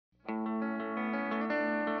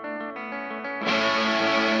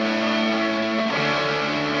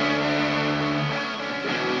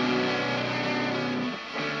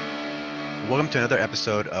Welcome to another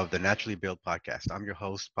episode of the Naturally Built podcast. I'm your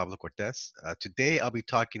host, Pablo Cortez. Today, I'll be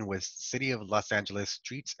talking with City of Los Angeles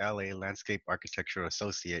Streets LA Landscape Architecture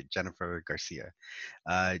Associate Jennifer Garcia.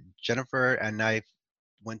 Jennifer and I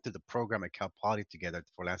went through the program at Cal Poly together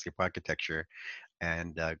for landscape architecture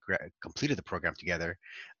and completed the program together.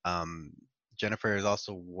 Um, Jennifer has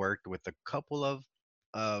also worked with a couple of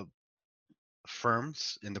uh,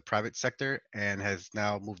 firms in the private sector and has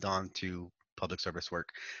now moved on to public service work.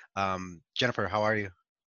 Jennifer, how are you?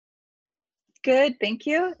 Good, thank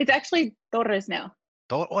you. It's actually Torres now.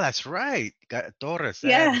 Oh, that's right. Torres,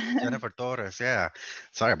 yeah, Yeah. Jennifer Torres. Yeah,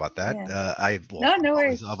 sorry about that. Yeah. Well, No, no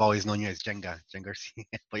worries. I've always known you as Jenga Garcia.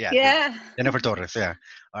 But yeah, Yeah. Jennifer Torres. Yeah.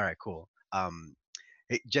 All right, cool.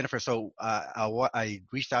 Hey, Jennifer. So I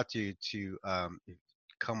reached out to you to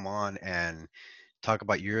come on and talk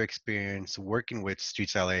about your experience working with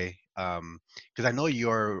Streets LA. Because I know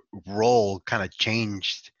your role kind of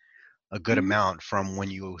changed a good Mhm. amount from when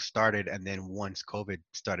you started, and then once COVID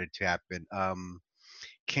started to happen.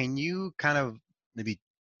 Can you kind of maybe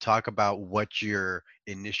talk about what your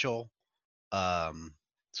initial um,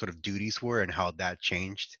 sort of duties were and how that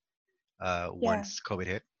changed Yeah. once COVID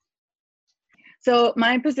hit? So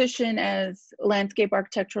my position as landscape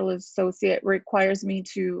architectural associate requires me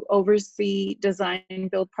to oversee design and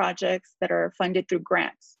build projects that are funded through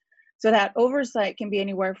grants. So that oversight can be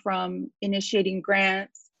anywhere from initiating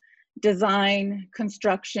grants, design,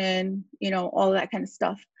 construction, all that kind of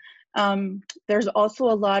stuff. There's also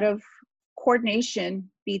a lot of coordination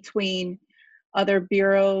between other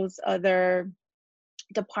bureaus, other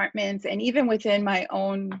departments, and even within my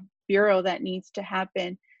own bureau that needs to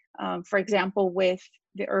happen. For example, with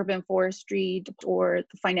the urban forestry or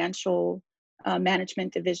the financial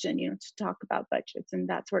management division, to talk about budgets and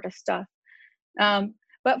that sort of stuff.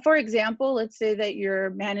 But for example, let's say that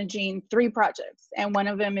you're managing 3 projects and one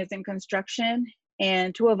of them is in construction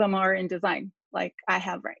and 2 of them are in design, like I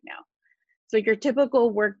have right now. So your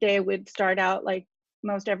typical workday would start out like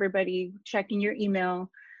most everybody, checking your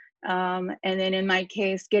email, and then in my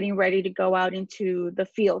case, getting ready to go out into the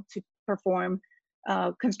field to perform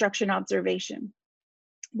construction observation.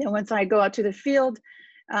 Then once I go out to the field,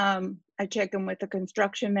 I check in with the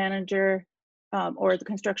construction manager or the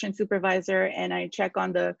construction supervisor, and I check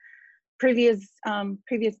on the previous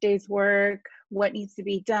day's work, what needs to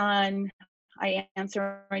be done. I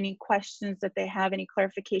answer any questions that they have, any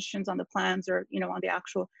clarifications on the plans or on the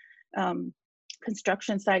actual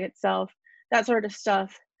construction site itself, that sort of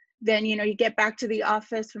stuff. Then you get back to the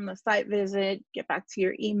office from the site visit, get back to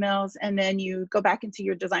your emails, and then you go back into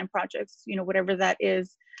your design projects, whatever that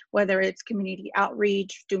is, whether it's community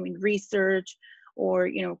outreach, doing research, or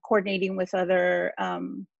coordinating with other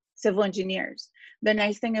civil engineers. The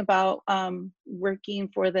nice thing about working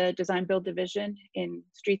for the design build division in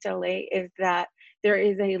Streets LA is that there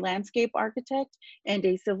is a landscape architect and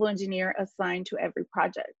a civil engineer assigned to every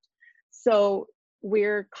project. So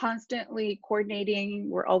we're constantly coordinating,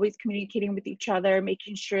 we're always communicating with each other,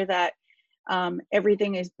 making sure that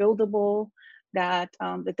everything is buildable, that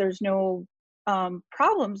there's no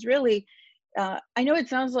problems really. I know it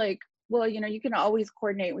sounds like, well, you can always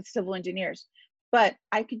coordinate with civil engineers, but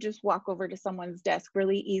I could just walk over to someone's desk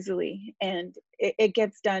really easily and it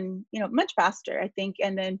gets done, much faster, I think.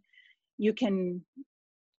 And then you can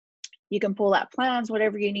pull out plans,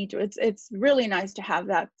 whatever you need to. It's really nice to have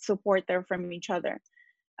that support there from each other.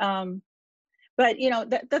 But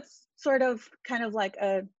that's sort of kind of like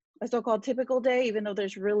a so-called typical day, even though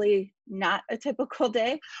there's really not a typical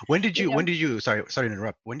day. When did you sorry to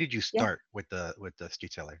interrupt. When did you Yeah, start with the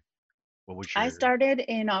Streets LA? What was I your started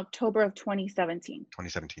in October of 2017.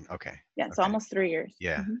 2017? Okay. Yeah, so Okay. almost 3 years.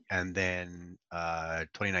 Yeah. Hmm. And then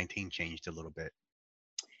 2019 changed a little bit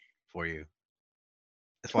for you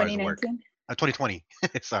as far as work. 2019. 2020.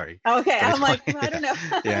 Sorry. Okay, I'm like, 2020. I don't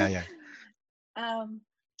know. Yeah, yeah. um,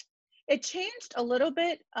 it changed a little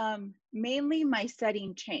bit. Mainly my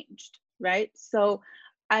setting changed, right? So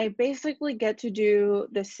I basically get to do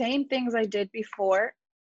the same things I did before,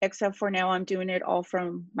 except for now I'm doing it all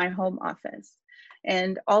from my home office.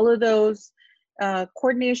 And all of those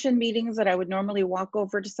coordination meetings that I would normally walk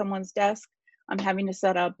over to someone's desk, I'm having to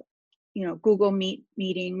set up, Google Meet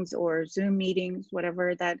meetings or Zoom meetings,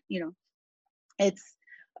 whatever that, it's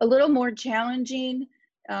a little more challenging.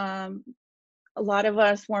 Um, a lot of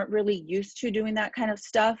us weren't really used to doing that kind of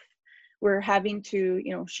stuff. We're having to,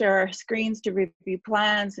 share our screens to review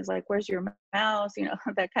plans. It's like, where's your mouse?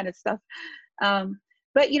 That kind of stuff.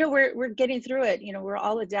 But we're getting through it. We're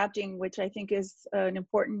all adapting, which I think is an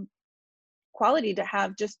important quality to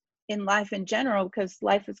have just in life in general, because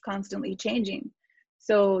life is constantly changing.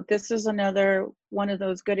 So this is another one of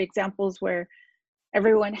those good examples where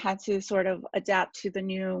everyone had to sort of adapt to the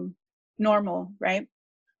new normal, right?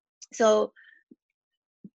 So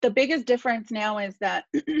the biggest difference now is that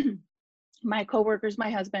my coworkers, my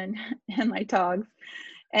husband, and my dogs,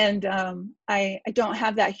 and I don't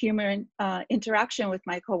have that human interaction with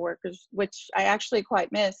my coworkers, which I actually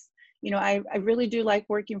quite miss. You know, I really do like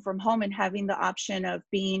working from home and having the option of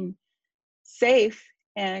being safe,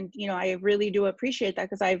 and you know, I really do appreciate that,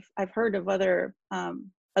 because I've heard of other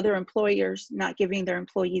employers not giving their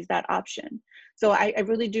employees that option. So I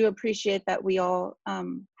really do appreciate that we all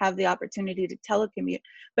have the opportunity to telecommute.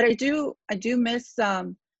 But I do miss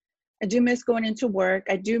going into work.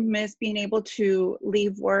 I do miss being able to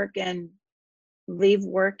leave work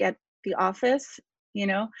at the office. You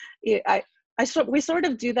know, we sort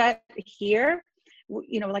of do that here.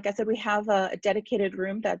 You know, like I said, we have a dedicated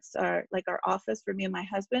room that's like our office for me and my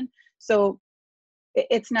husband. So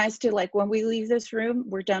it's nice to, like, when we leave this room,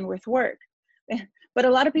 we're done with work. But a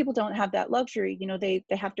lot of people don't have that luxury. You know, they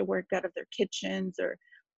have to work out of their kitchens or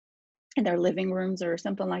in their living rooms or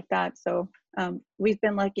something like that. So we've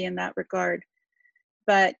been lucky in that regard.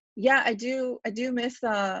 But yeah, I do miss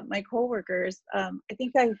my coworkers. I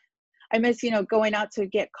think I miss, you know, going out to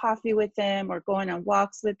get coffee with them or going on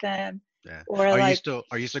walks with them. Yeah. Or like,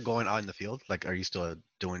 Are you still going out in the field? Like, are you still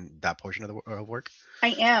doing that portion of the work?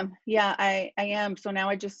 I am. Yeah, I am. So now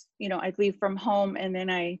I just, you know, I leave from home and then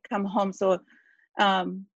I come home. So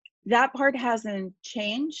um, that part hasn't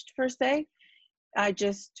changed per se. I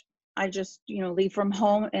just, you know, leave from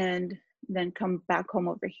home and then come back home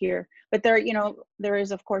over here. But there, you know, there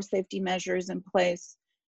is of course safety measures in place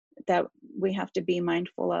that we have to be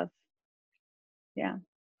mindful of. Yeah.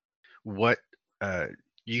 What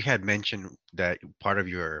you had mentioned that part of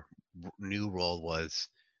your new role was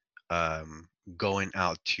going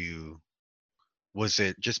out to, was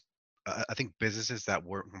it just I think businesses that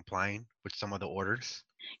weren't complying with some of the orders?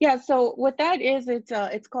 Yeah, so what that is,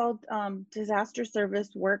 it's called disaster service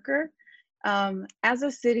worker. As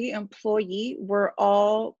a city employee, we're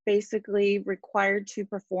all basically required to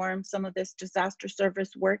perform some of this disaster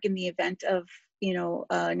service work in the event of, you know,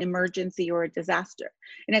 an emergency or a disaster.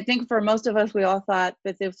 And I think for most of us, we all thought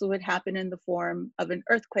that this would happen in the form of an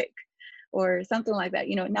earthquake or something like that,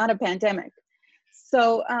 you know, not a pandemic.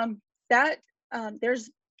 So that there's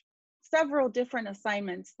several different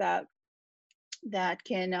assignments that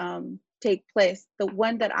can take place. The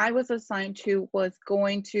one that I was assigned to was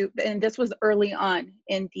going to, and this was early on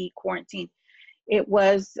in the quarantine, it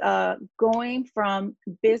was going from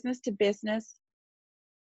business to business,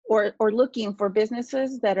 or looking for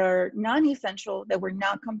businesses that are non-essential, that were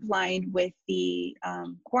not complying with the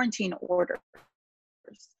quarantine orders.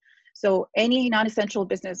 So any non-essential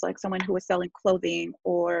business, like someone who was selling clothing,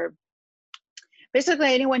 or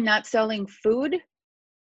basically anyone not selling food,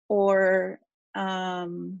 or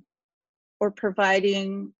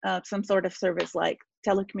providing some sort of service like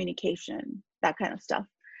telecommunication, that kind of stuff.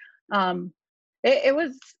 Um, it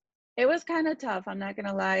was kind of tough. I'm not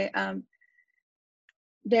gonna lie.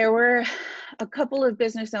 There were a couple of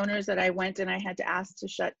business owners that I went and I had to ask to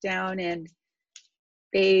shut down, and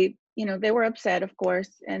they, you know, they were upset, of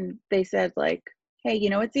course, and they said like, "Hey,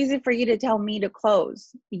 you know, it's easy for you to tell me to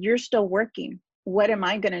close. You're still working. What am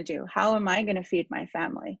I gonna do? How am I gonna feed my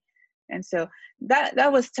family?" And so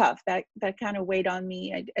that was tough. That kind of weighed on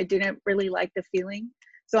me. I didn't really like the feeling.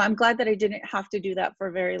 So I'm glad that I didn't have to do that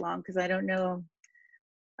for very long, because I don't know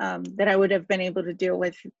that I would have been able to deal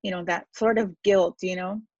with, you know, that sort of guilt, you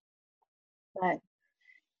know. But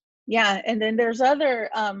yeah, and then there's other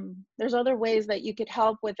ways that you could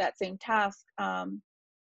help with that same task.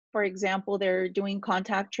 For example, they're doing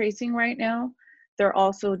contact tracing right now. They're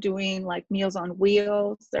also doing like Meals on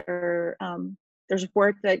Wheels. There's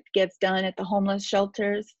work that gets done at the homeless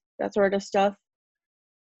shelters, that sort of stuff.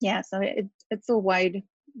 Yeah, so it's a wide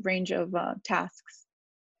range of tasks.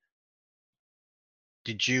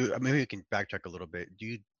 Did you maybe we can backtrack a little bit?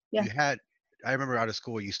 Yeah. You had, I remember out of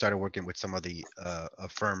school you started working with some of the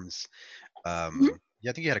firms. Mhm. Yeah,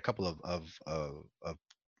 I think you had a couple of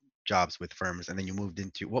jobs with firms, and then you moved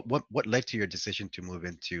into what led to your decision to move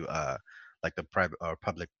into like the private or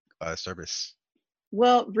public service?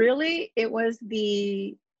 Well, really, it was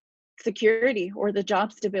the security or the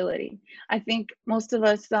job stability. I think most of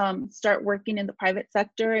us start working in the private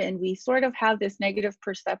sector and we sort of have this negative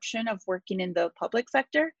perception of working in the public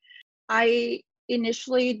sector. I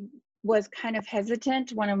initially was kind of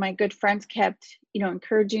hesitant. One of my good friends kept, you know,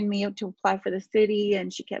 encouraging me to apply for the city,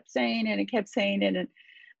 and she kept saying it and kept saying it. And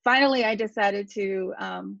finally, I decided to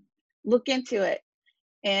look into it.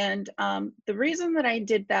 And the reason that I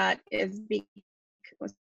did that is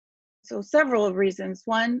So several reasons.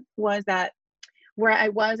 One was that where I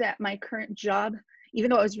was at my current job,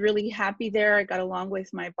 even though I was really happy there, I got along with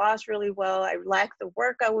my boss really well, I liked the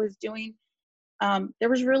work I was doing, there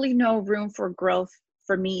was really no room for growth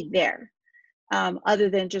for me there, other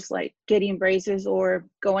than just like getting raises or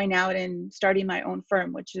going out and starting my own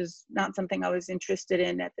firm, which is not something I was interested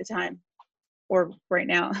in at the time or right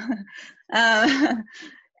now. uh,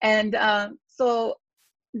 and so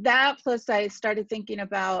that plus I started thinking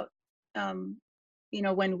about, um,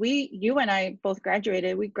 when you and I both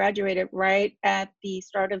graduated, we graduated right at the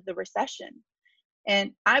start of the recession.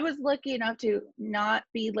 And I was lucky enough to not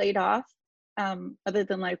be laid off, other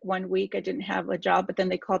than like 1 week, I didn't have a job, but then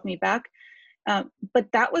they called me back.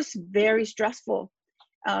 But that was very stressful.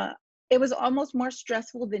 Uh, it was almost more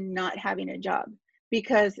stressful than not having a job,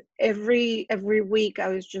 because every week I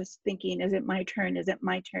was just thinking, is it my turn? Is it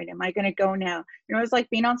my turn? Am I going to go now? It was like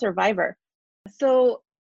being on Survivor. So,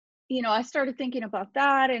 I started thinking about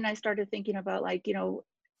that, and I started thinking about like,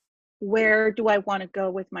 where do I want to go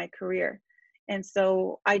with my career? And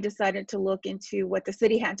so I decided to look into what the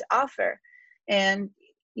city had to offer. And,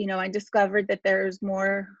 I discovered that there's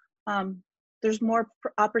more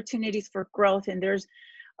opportunities for growth, and there's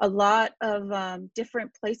a lot of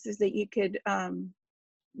different places that you could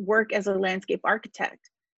work as a landscape architect.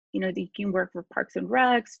 You can work for Parks and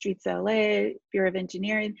Rec, Streets LA, Bureau of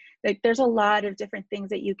Engineering. Like, there's a lot of different things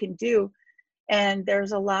that you can do, and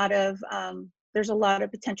there's a lot of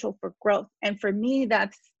potential for growth. And for me,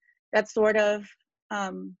 that's sort of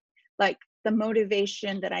like the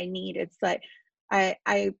motivation that I need. It's like I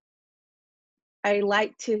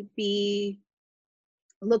like to be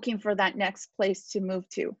looking for that next place to move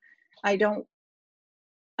to. I don't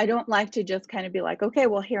like to just kind of be like, okay,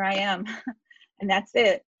 well, here I am, and that's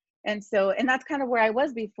it. And that's kind of where I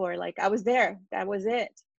was before. Like, I was there, that was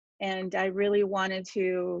it. And I really wanted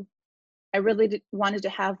to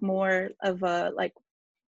have more of a, like,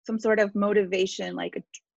 some sort of motivation, like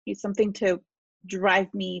something to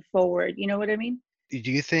drive me forward. You know what I mean?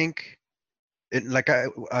 Do you think, like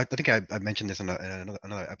I think I mentioned this in,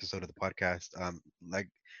 another episode of the podcast, like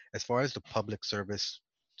as far as the public service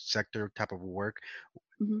sector type of work,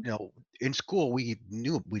 Hmm. in school we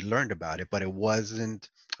learned about it, but it wasn't,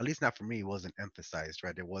 at least not for me, it wasn't emphasized,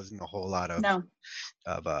 right? There wasn't a whole lot No.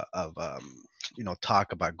 of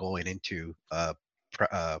talk about going into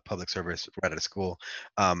public service right out of school.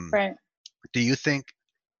 Um, Right. do you think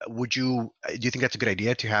do you think that's a good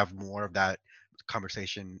idea to have more of that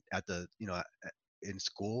conversation at the in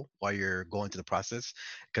school while you're going through the process?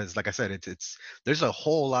 Because like I said, it's there's a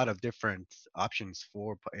whole lot of different options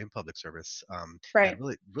in public service, and Right.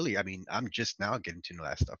 really, I mean, I'm just now getting to know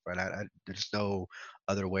that stuff, right? There's no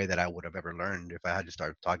other way that I would have ever learned if I had to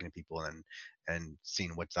start talking to people and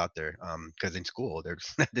seeing what's out there, because in school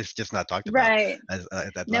there's it's just not talked about Right. as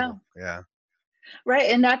at that level. No. Yeah. Right.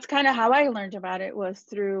 And that's kind of how I learned about it, was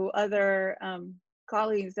through other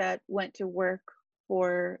colleagues that went to work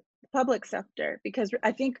for the public sector. Because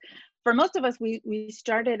I think for most of us, we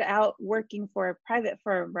started out working for a private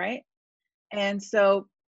firm, right? And so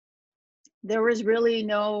there was really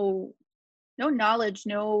no knowledge,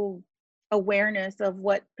 no awareness of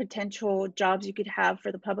what potential jobs you could have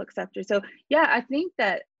for the public sector. So yeah, I think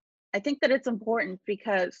that it's important,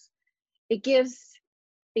 because it gives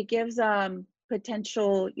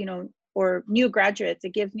potential, or new graduates,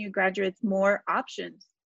 it gives new graduates more options,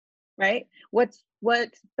 right? What's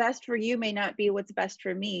best for you may not be what's best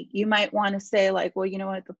for me. You might want to say like, well, you know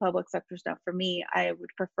what, the public sector's not for me. I would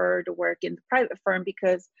prefer to work in the private firm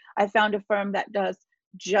because I found a firm that does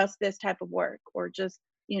just this type of work, or just,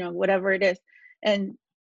 whatever it is. And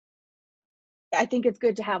I think it's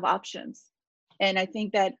good to have options. And I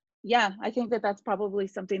think that, yeah, I think that that's probably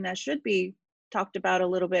something that should be talked about a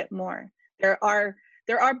little bit more. There are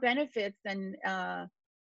benefits, and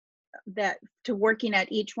that to working at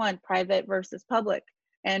each one, private versus public,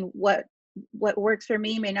 and what works for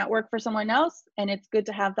me may not work for someone else, and it's good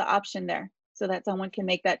to have the option there so that someone can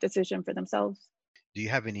make that decision for themselves. Do you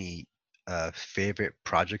have any favorite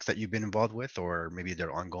projects that you've been involved with, or maybe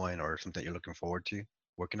they're ongoing, or something you're looking forward to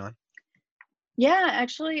working on? Yeah,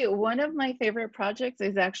 actually, one of my favorite projects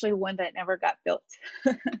is actually one that never got built.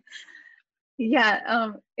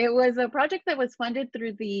 Yeah, it was a project that was funded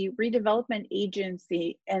through the redevelopment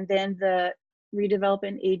agency, and then the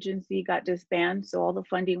redevelopment agency got disbanded, so all the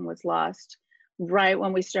funding was lost right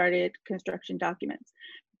when we started construction documents.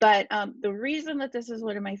 But the reason that this is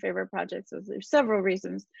one of my favorite projects is there's several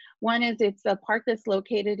reasons. One is it's a park that's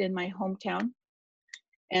located in my hometown,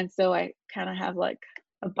 and so I kind of have like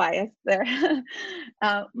a bias there.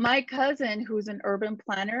 My cousin, who's an urban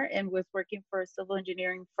planner and was working for a civil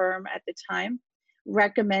engineering firm at the time,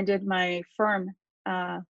 recommended my firm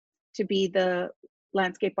to be the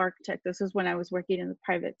landscape architect. This was when I was working in the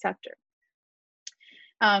private sector.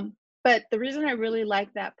 But the reason I really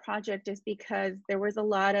liked that project is because there was a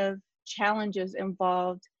lot of challenges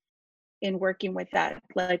involved in working with that,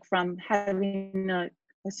 like from having a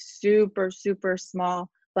super, super small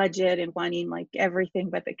budget and wanting like everything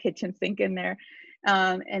but the kitchen sink in there.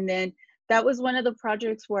 And then that was one of the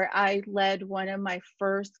projects where I led one of my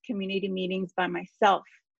first community meetings by myself.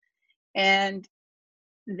 And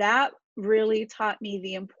that really taught me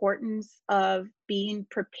the importance of being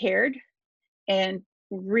prepared and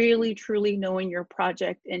really truly knowing your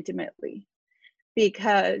project intimately,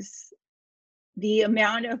 because the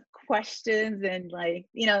amount of questions and like,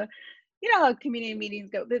 you know how community meetings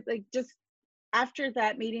go, but like just after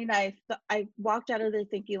that meeting, I walked out of there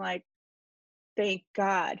thinking like, thank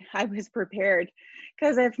God I was prepared,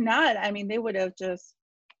 because if not, I mean, they would have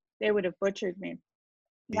butchered me.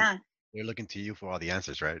 They- Yeah. They're looking to you for all the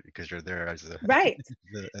answers, right? Because you're there as the, Right. as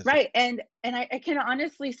the Right. And I can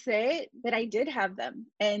honestly say that I did have them,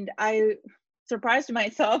 and I surprised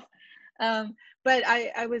myself. But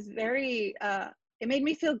I was very it made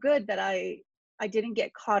me feel good that I didn't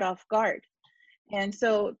get caught off guard. And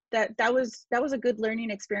so that was a good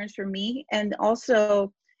learning experience for me. And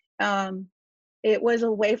also it was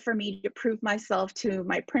a way for me to prove myself to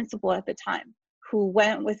my principal at the time, who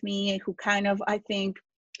went with me, who kind of, I think,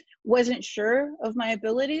 wasn't sure of my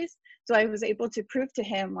abilities. So I was able to prove to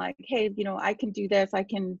him like, hey, I can do this, I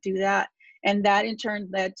can do that. And that in turn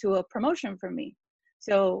led to a promotion for me.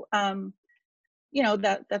 So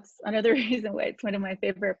that's another reason why it's one of my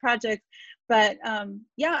favorite projects. But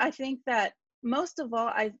yeah, I think that most of all,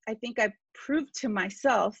 I think I proved to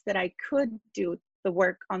myself that I could do the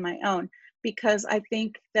work on my own, because I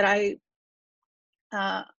think that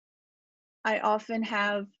uh, I often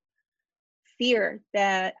have fear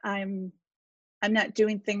that I'm not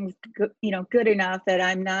doing things good enough, that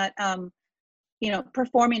I'm not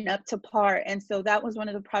performing up to par. And so that was one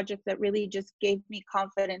of the projects that really just gave me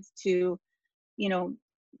confidence to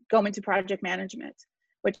go into project management,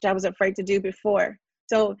 which I was afraid to do before.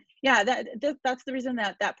 So yeah, that's the reason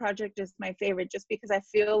that project is my favorite, just because I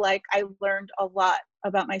feel like I learned a lot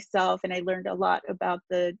about myself, and I learned a lot about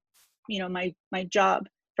my job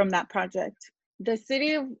from that project. The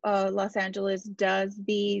city of Los Angeles does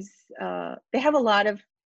these, they have a lot of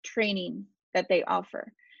training that they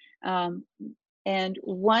offer. Um, and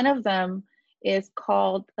one of them is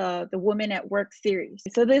called the Women at Work series.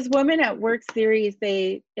 So this Women at Work series,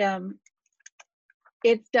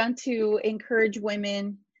 it's done to encourage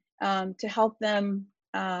women, to help them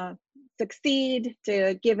succeed,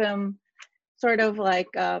 to give them sort of like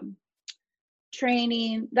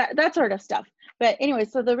training, that sort of stuff. But anyway,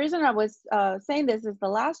 so the reason I was saying this is the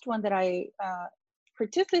last one that I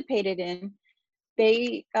participated in,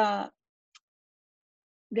 they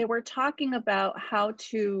were talking about how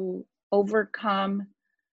to overcome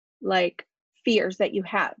like fears that you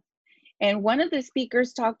have. And one of the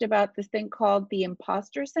speakers talked about this thing called the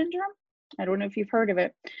imposter syndrome. I don't know if you've heard of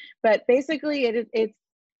it, but basically it's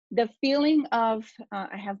the feeling of,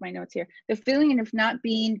 I have my notes here, the feeling of not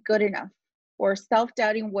being good enough, or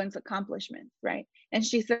self-doubting one's accomplishments, right? And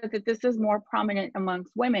she said that this is more prominent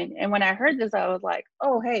amongst women. And when I heard this, I was like,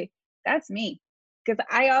 oh, hey, that's me, because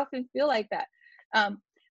I often feel like that.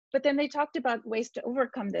 But then they talked about ways to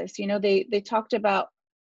overcome this. They talked about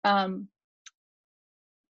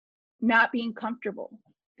not being comfortable.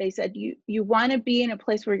 They said you want to be in a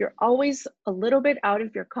place where you're always a little bit out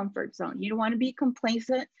of your comfort zone. You don't want to be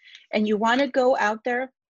complacent, and you want to go out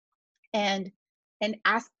there and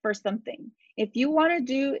ask for something. If you want to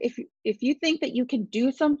do, if you think that you can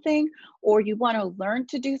do something, or you want to learn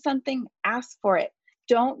to do something, ask for it.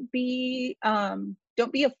 Don't be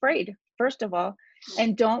afraid, first of all,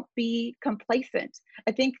 and don't be complacent.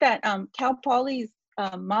 I think that Cal Poly's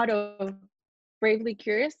motto, bravely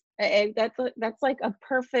curious, that's like a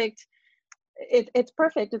perfect, it's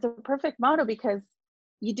perfect. It's a perfect motto, because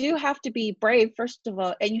you do have to be brave, first of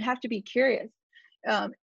all, and you have to be curious.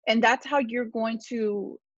 And that's how you're going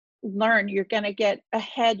to learn. You're going to get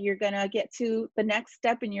ahead. You're going to get to the next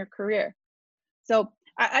step in your career. So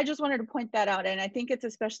I just wanted to point that out. And I think it's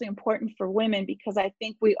especially important for women, because I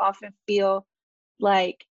think we often feel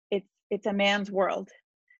like it's a man's world.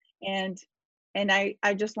 And I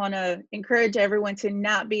just want to encourage everyone to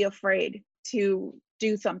not be afraid to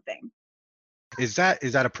do something. Is that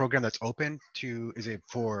a program that's open to? Is it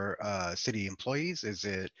for city employees? Is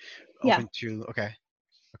it Yeah, open to? Okay,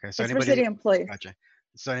 so it's for city anybody? employees. Gotcha.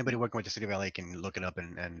 So anybody working with the city of LA can look it up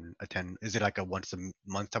and attend. Is it like a once a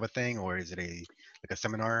month type of thing, or is it a like a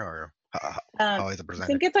seminar, or how is it I presented?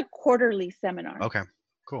 think it's a quarterly seminar. Okay,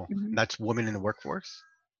 cool. Hmm. And that's women in the workforce.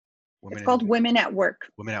 It's Women called in Women at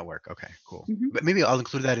Work. women at work. Okay, cool. Hmm. But maybe I'll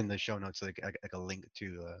include that in the show notes, like a link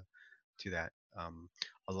to that.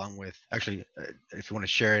 Along with actually, if you want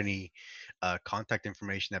to share any contact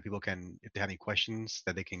information that people can, if they have any questions,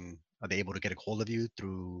 that they can, are they able to get a hold of you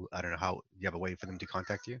through? I don't know how. You have a way for them to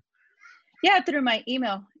contact you? Yeah, through my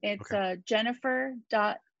email. It's Okay.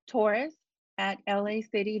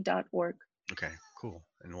 jennifer.torres@lacity.org. Okay. Cool.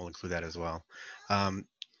 And we'll include that as well. Um,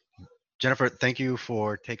 Jennifer, thank you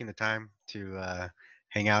for taking the time to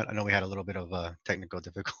hang out. I know we had a little bit of technical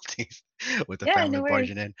difficulties with the Yeah, family no worries.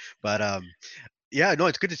 barging in, but yeah, no,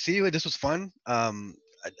 it's good to see you. This was fun.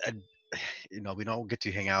 We don't get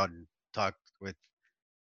to hang out and talk with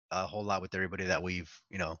a whole lot with everybody that we've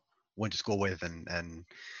went to school with, and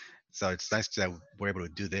so it's nice that we're able to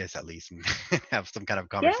do this at least and have some kind of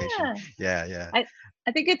conversation. Yeah, Yeah, yeah. I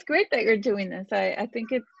I think it's great that you're doing this. I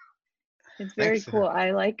think it's very Thanks. Yeah, cool.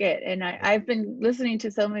 I like it, and yeah, I've been listening to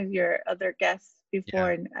some of your other guests yeah.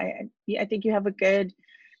 before, and I think you have a good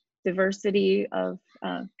diversity of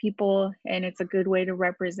people, and it's a good way to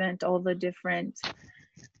represent all the different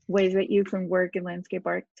ways that you can work in landscape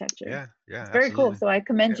architecture. Yeah, yeah, It's very cool. absolutely. So I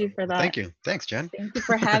commend Yeah. you for Well, that. thank you. Thanks, Jen. Thank you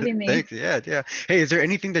for having me. Thanks. Yeah, yeah. Hey, is there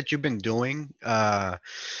anything that you've been doing,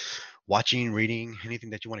 watching, reading, anything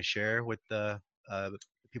that you want to share with the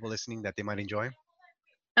people listening that they might enjoy?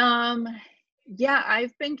 Um, yeah,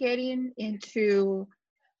 I've been getting into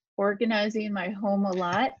organizing my home a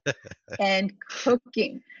lot and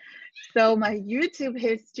cooking. So my YouTube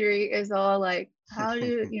history is all like how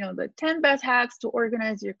do the 10 best hacks to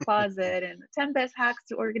organize your closet and the 10 best hacks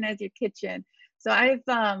to organize your kitchen. So I've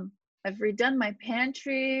redone my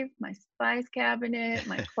pantry, my spice cabinet,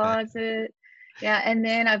 my closet. Yeah, and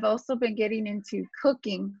then I've also been getting into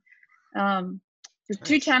cooking. Um, there's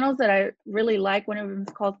two Nice. channels that I really like. One of them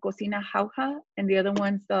is called Cocina Jauja, and the other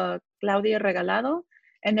one's Claudia Regalado.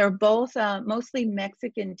 And they're both mostly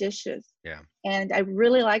Mexican dishes. Yeah. And I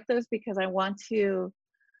really like those because I want to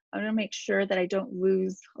make sure that I don't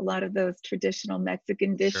lose a lot of those traditional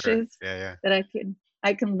Mexican Sure. dishes, Yeah, yeah. that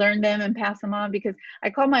I can learn them and pass them on, because I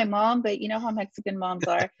call my mom, but you know how Mexican moms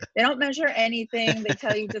are. They don't measure anything. They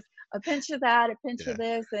tell you just a pinch of that, a pinch Yeah. of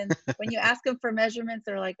this. And when you ask them for measurements,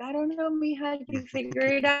 they're like, I don't know, me, how do you figure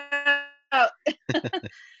it out?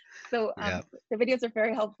 So Yeah. the videos are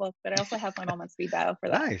very helpful, but I also have my mom on speed dial for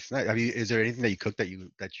that. Nice. Nice. Have you? Is there anything that you cooked that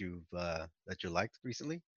you liked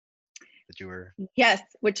recently that you were? Yes,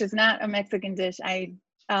 which is not a Mexican dish. I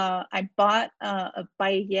bought a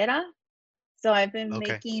paellera, so I've been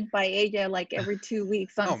Okay. making paella like every 2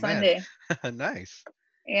 weeks on Oh man. Sunday. Nice.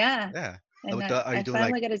 Yeah, Yeah. and Are you I doing like?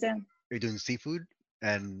 finally got it done. Are you doing seafood?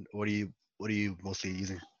 And what are you mostly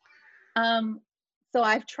using? Um, so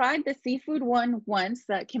I've tried the seafood one once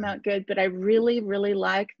that came out good, but I really, really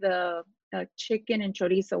like the chicken and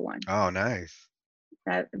chorizo one. Oh, nice.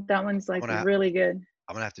 That one's I'm like gonna really good.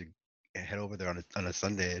 I'm gonna have to head over there on a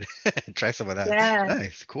Sunday and try some of that. Yeah,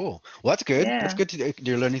 Nice, cool. Well, that's good. That's yeah, good to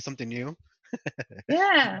you're learning something new. The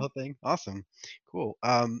yeah. whole thing. Awesome. Cool.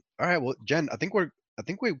 All right. Well, Jen, I think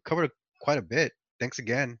we covered quite a bit. Thanks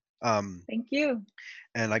again. Thank you.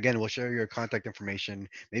 And again, we'll share your contact information,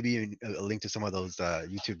 maybe even a link to some of those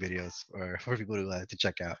YouTube videos for people to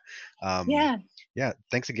check out. Um, Yeah, yeah.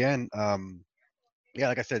 Thanks again. Yeah,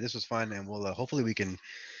 like I said, this was fun, and we'll hopefully we can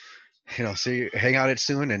see hang out it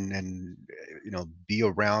soon and be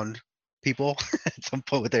around people at some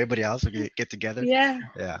point with everybody else. We get together. yeah.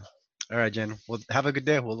 Yeah. All right, Jen. Well, have a good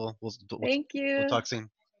day. We'll Thank you. talk soon.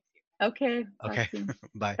 Okay, talk Okay. soon.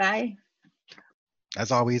 Bye. Bye.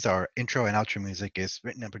 As always, our intro and outro music is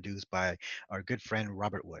written and produced by our good friend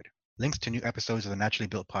Robert Wood. Links to new episodes of the Naturally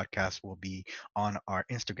Built podcast will be on our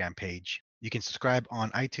Instagram page. You can subscribe on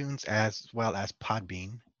iTunes as well as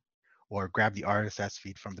Podbean, or grab the RSS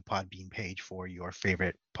feed from the Podbean page for your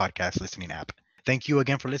favorite podcast listening app. Thank you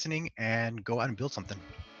again for listening, and go out and build something.